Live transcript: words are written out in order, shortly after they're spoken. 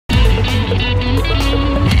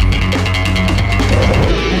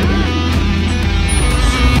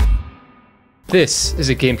This is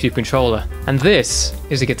a GameCube controller, and this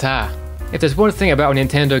is a guitar. If there's one thing about a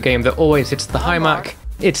Nintendo game that always hits the high mark,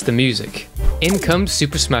 it's the music. In comes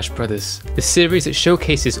Super Smash Bros., the series that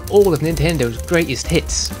showcases all of Nintendo's greatest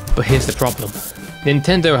hits. But here's the problem.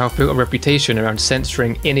 Nintendo have built a reputation around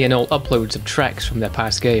censoring any and all uploads of tracks from their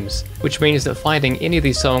past games, which means that finding any of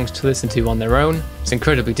these songs to listen to on their own is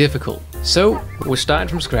incredibly difficult. So, we're starting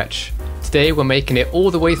from scratch. Today we're making it all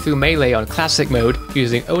the way through Melee on Classic mode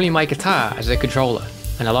using only my guitar as a controller.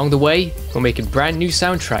 And along the way, we're making brand new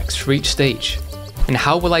soundtracks for each stage. And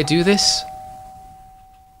how will I do this?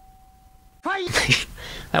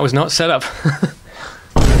 That was not set up.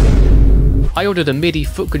 I ordered a MIDI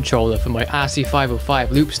foot controller for my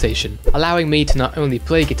RC505 loop station, allowing me to not only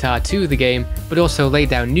play guitar to the game, but also lay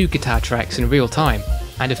down new guitar tracks in real time.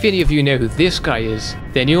 And if any of you know who this guy is,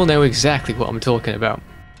 then you'll know exactly what I'm talking about.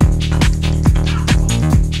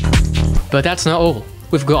 But that's not all.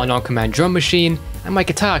 We've got an on-command drum machine, and my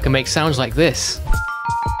guitar can make sounds like this.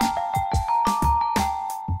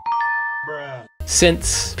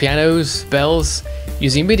 Synths, pianos, bells.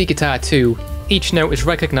 Using MIDI guitar too, each note is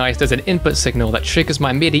recognized as an input signal that triggers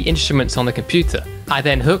my MIDI instruments on the computer. I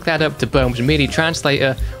then hook that up to Bohm's MIDI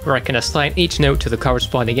translator, where I can assign each note to the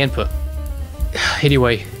corresponding input.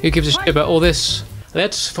 Anyway, who gives a shit about all this?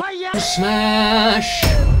 Let's f***ing smash!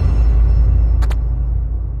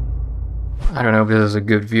 I don't know if this is a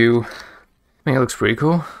good view. I mean, it looks pretty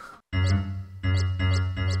cool.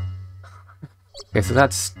 Okay, so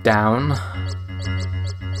that's down.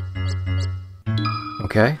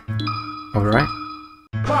 Okay. Alright.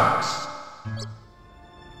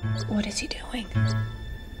 What is he doing?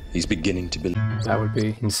 He's beginning to believe. That would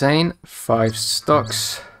be insane. 5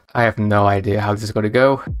 stocks. I have no idea how this is going to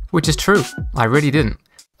go. Which is true. I really didn't.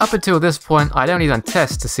 Up until this point, I'd only done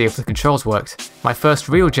tests to see if the controls worked. My first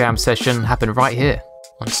real jam session happened right here,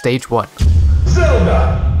 on stage 1.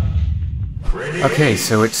 Zelda! Ready? Okay,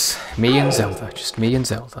 so it's me and Zelda. Just me and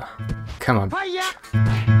Zelda. Come on.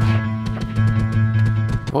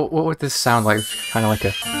 What would this sound like? Kind of like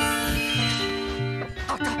a...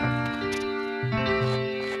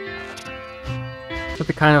 Would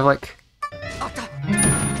be kind of like...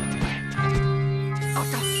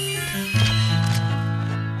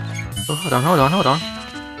 Oh, hold on.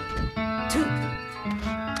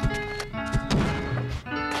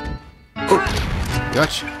 Oh,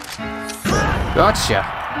 gotcha.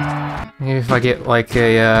 Maybe if I get like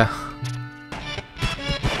a,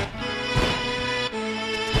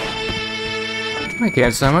 We're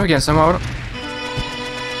getting somewhere.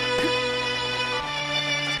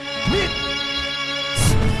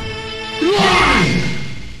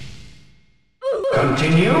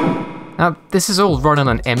 Continue? Now, this is all running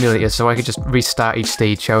on emulator, so I could just restart each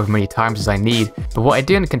stage however many times as I need, but what I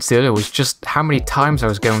didn't consider was just how many times I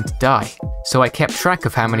was going to die. So I kept track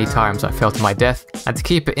of how many times I fell to my death, and to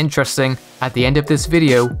keep it interesting, at the end of this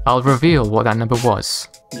video, I'll reveal what that number was.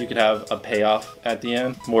 You could have a payoff at the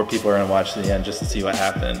end. More people are gonna watch to the end just to see what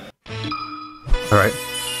happened. Alright,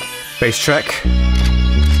 bass track.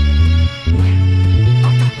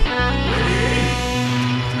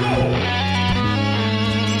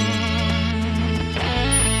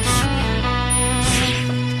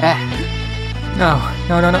 No.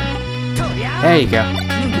 There you go.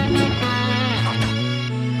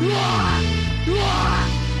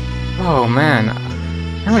 Oh man,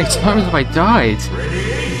 how many times have I died?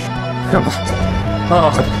 Come on.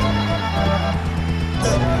 Oh.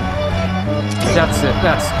 That's it,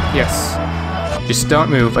 yes. Just don't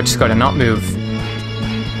move, I just gotta not move.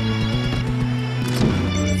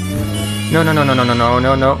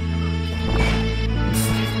 No.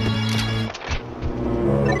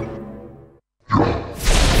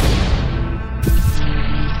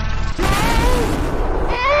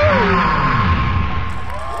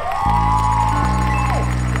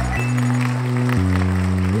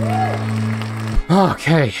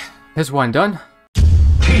 Okay, there's one done.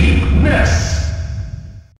 Team Ness!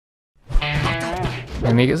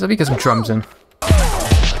 Let me get some drums in.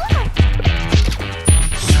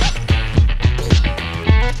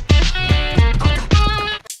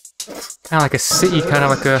 Kinda like a city, kinda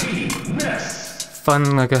like a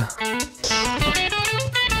fun, like a...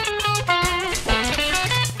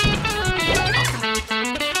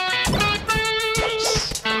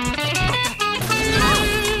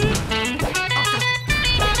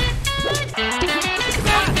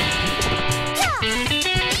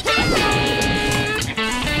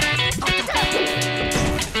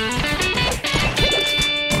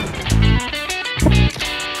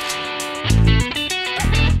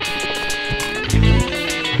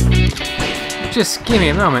 Just give me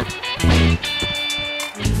a moment.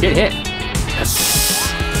 Get hit. Yes.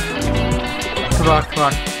 Come on, come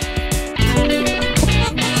on.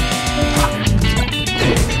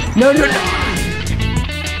 No, no, no!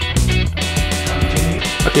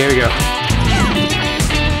 Okay, here we go.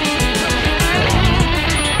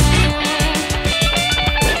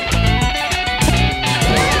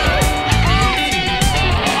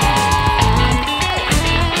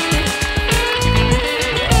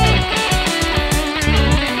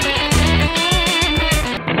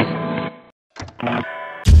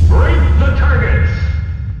 Break the targets.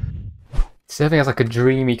 It definitely has like a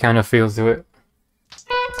dreamy kind of feel to it.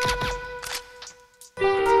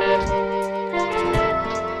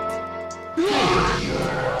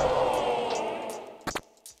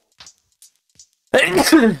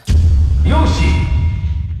 Yoshi.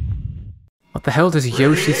 What the hell does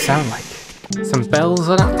Yoshi sound like? Some bells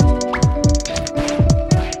on it?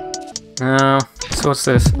 No. So what's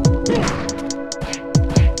this?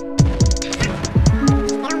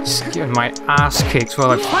 Just getting my ass kicked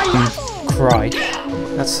while I fucking cry.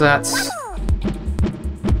 That's...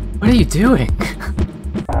 What are you doing?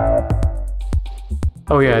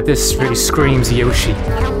 Oh yeah, this really screams Yoshi.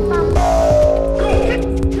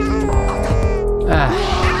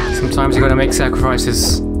 Sometimes you gotta make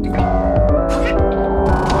sacrifices. Just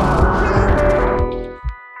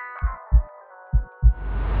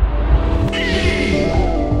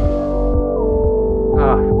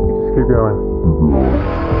keep going.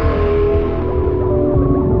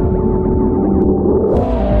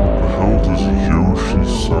 How does Yoshi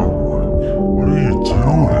sound like? What are you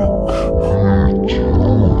doing?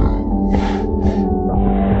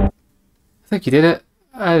 I think you did it.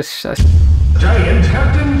 Giant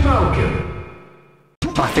Captain Falcon.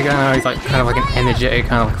 I think I know he's like kind of like an energetic,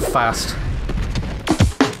 kind of like fast.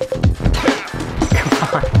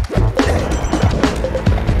 Come on.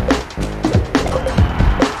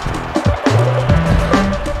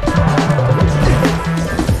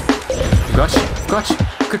 Gotcha.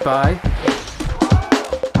 Goodbye.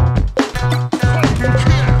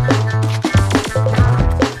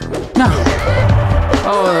 No.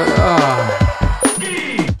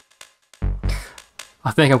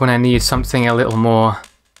 I think I'm gonna need something a little more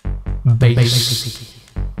bassy.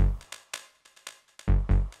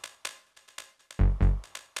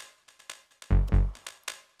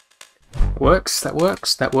 Works, that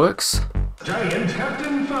works, that works. Giant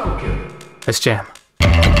Captain Falcon. Let's jam.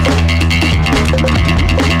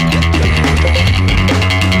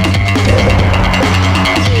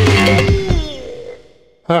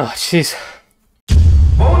 Oh, jeez.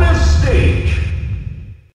 Bonus stage.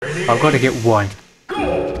 I've got to get one.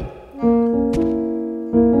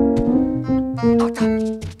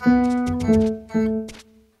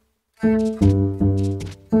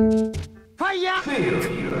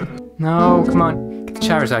 No, come on. Get the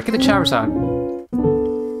Charizard. Get the Charizard.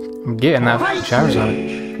 I'm getting that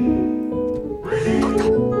Charizard.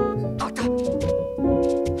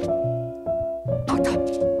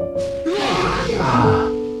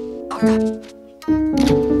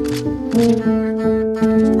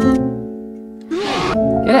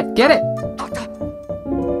 Get it!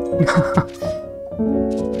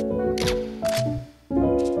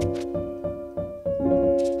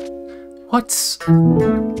 What's...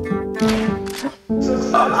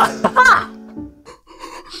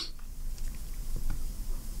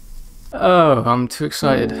 Oh, I'm too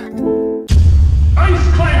excited. Ice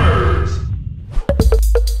Climbers.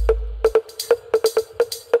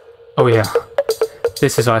 Oh yeah,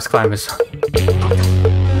 this is Ice Climbers.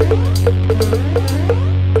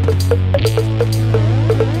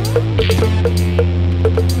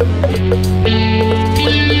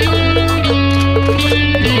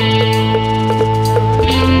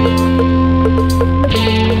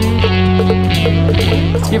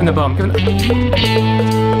 Give him the bomb, give him the...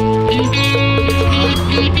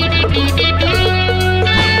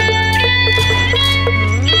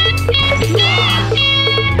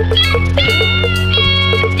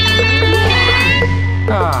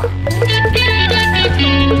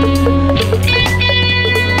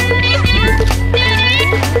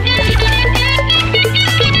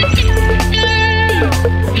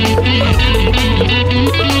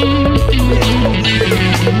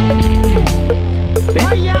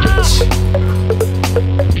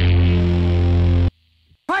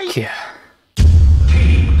 Yeah.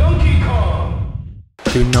 Donkey Kong.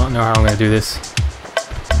 Do not know how I'm gonna do this.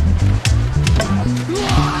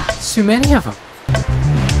 There's too many of them.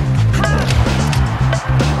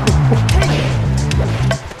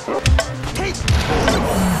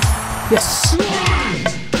 Yes.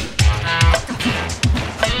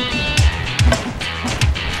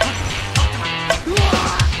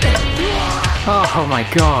 Oh my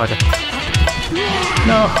god.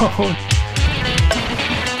 No!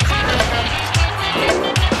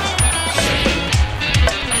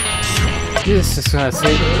 This is gonna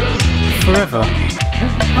take forever.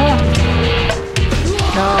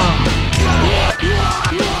 No!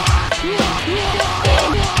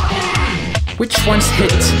 Which one's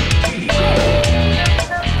hit?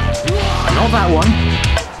 Not that one.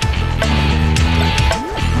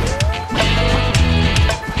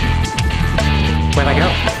 Where'd I go?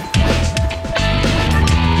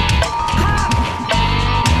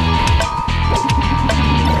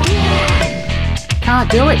 Can't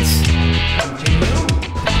do it!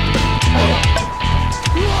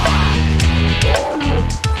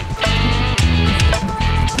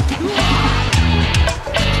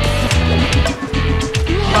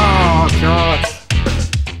 Oh god!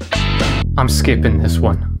 I'm skipping this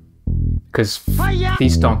one. Because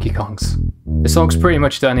these Donkey Kongs. The song's pretty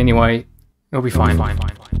much done anyway. It'll be fine.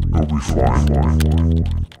 It'll be fine.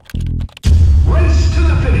 Race to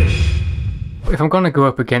the finish. If I'm gonna go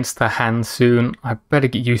up against the hand soon, I better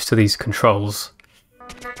get used to these controls.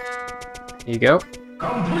 Here you go.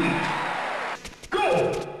 Complete.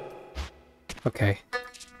 Go. Okay.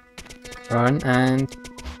 Run and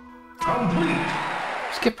Complete.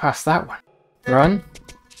 skip past that one. Run.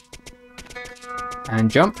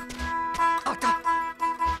 And jump.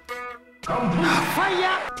 Complete.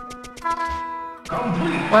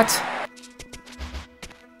 Complete. What?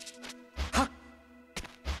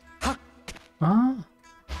 Ah.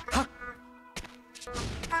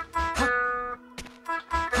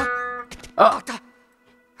 Oh.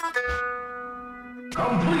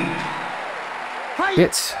 Complete.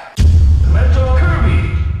 Bits. Metal Kirby.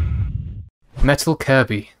 Metal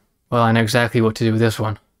Kirby. Well, I know exactly what to do with this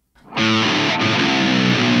one.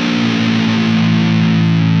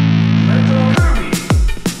 Metal Kirby.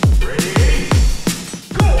 Ready?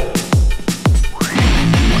 Go.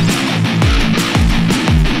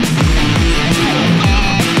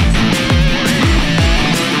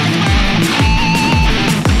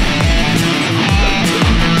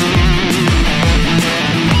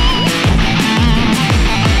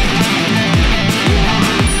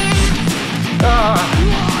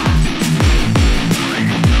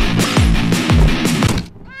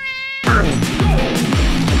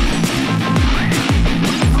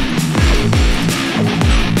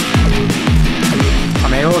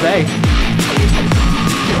 I'm here all day.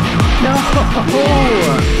 No!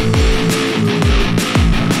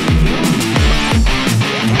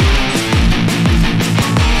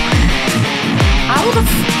 How the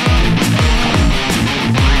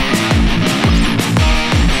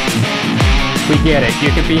We get it, you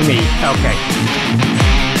can be me. Okay.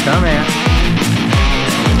 Come here.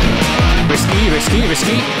 Risky.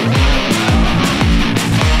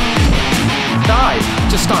 Die!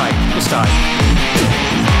 Just die.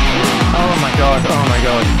 Oh my god.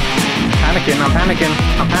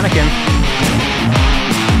 I'm panicking.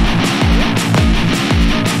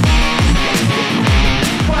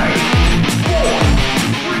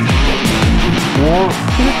 Whoa.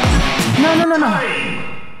 No.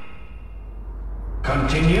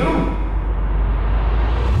 Continue.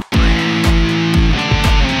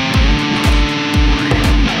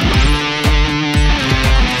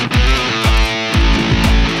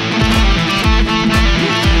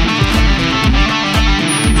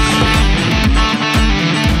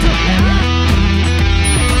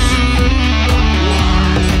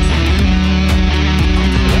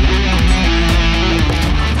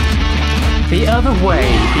 The other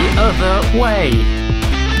way.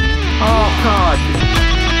 Oh god.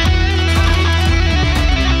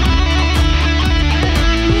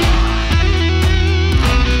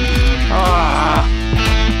 Ah.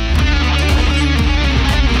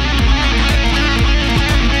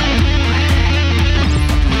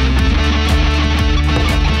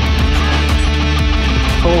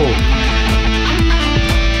 Oh.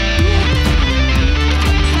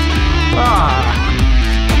 Ah.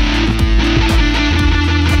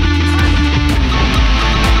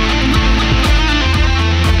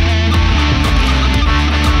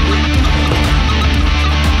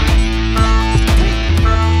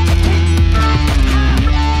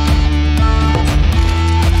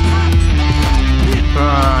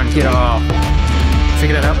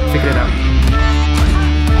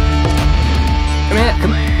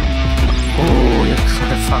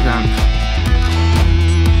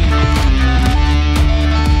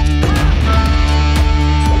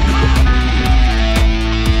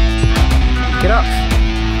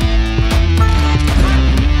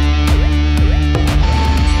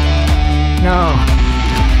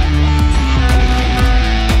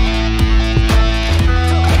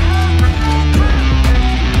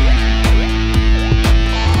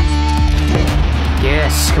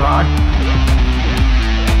 on!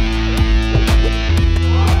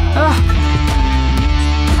 Ah!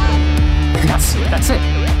 That's it.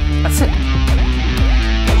 That's it.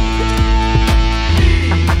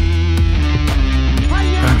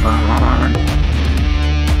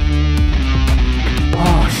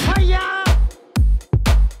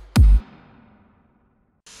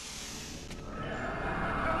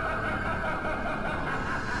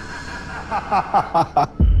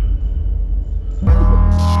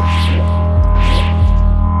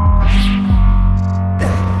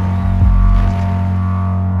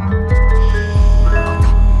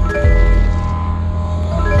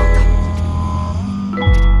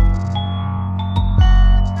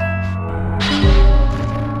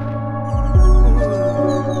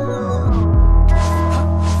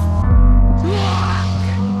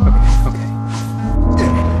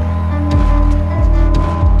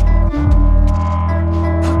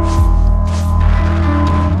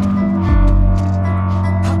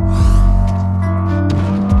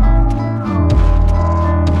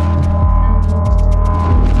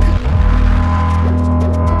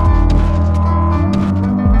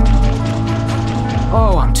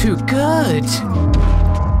 Oh, too good.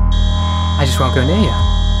 I just won't go near you,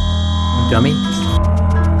 dummy.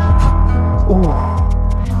 Ooh.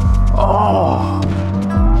 Oh.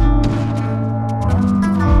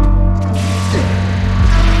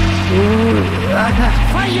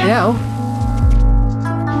 Yeah.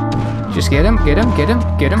 Just get him, get him, get him,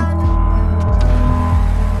 get him.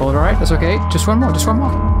 All right, that's okay. Just one more, just one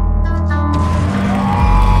more.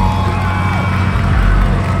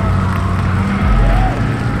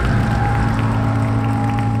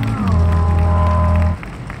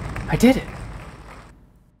 I did it!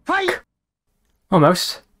 Fight!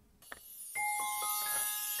 Almost.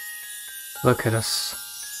 Look at us.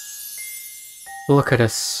 Look at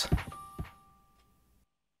us.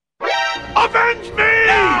 Avenge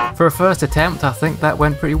me! For a first attempt, I think that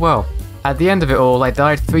went pretty well. At the end of it all, I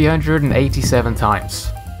died 387 times.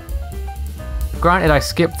 Granted, I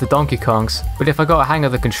skipped the Donkey Kongs, but if I got a hang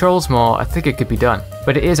of the controls more, I think it could be done.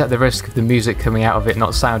 But it is at the risk of the music coming out of it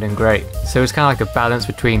not sounding great, so it's kind of like a balance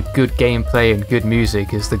between good gameplay and good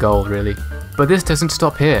music is the goal, really. But this doesn't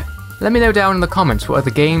stop here. Let me know down in the comments what other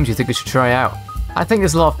games you think we should try out. I think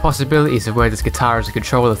there's a lot of possibilities of where this guitar as a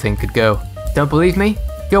controller thing could go. Don't believe me?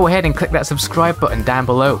 Go ahead and click that subscribe button down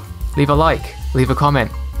below. Leave a like, leave a comment,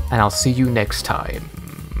 and I'll see you next time.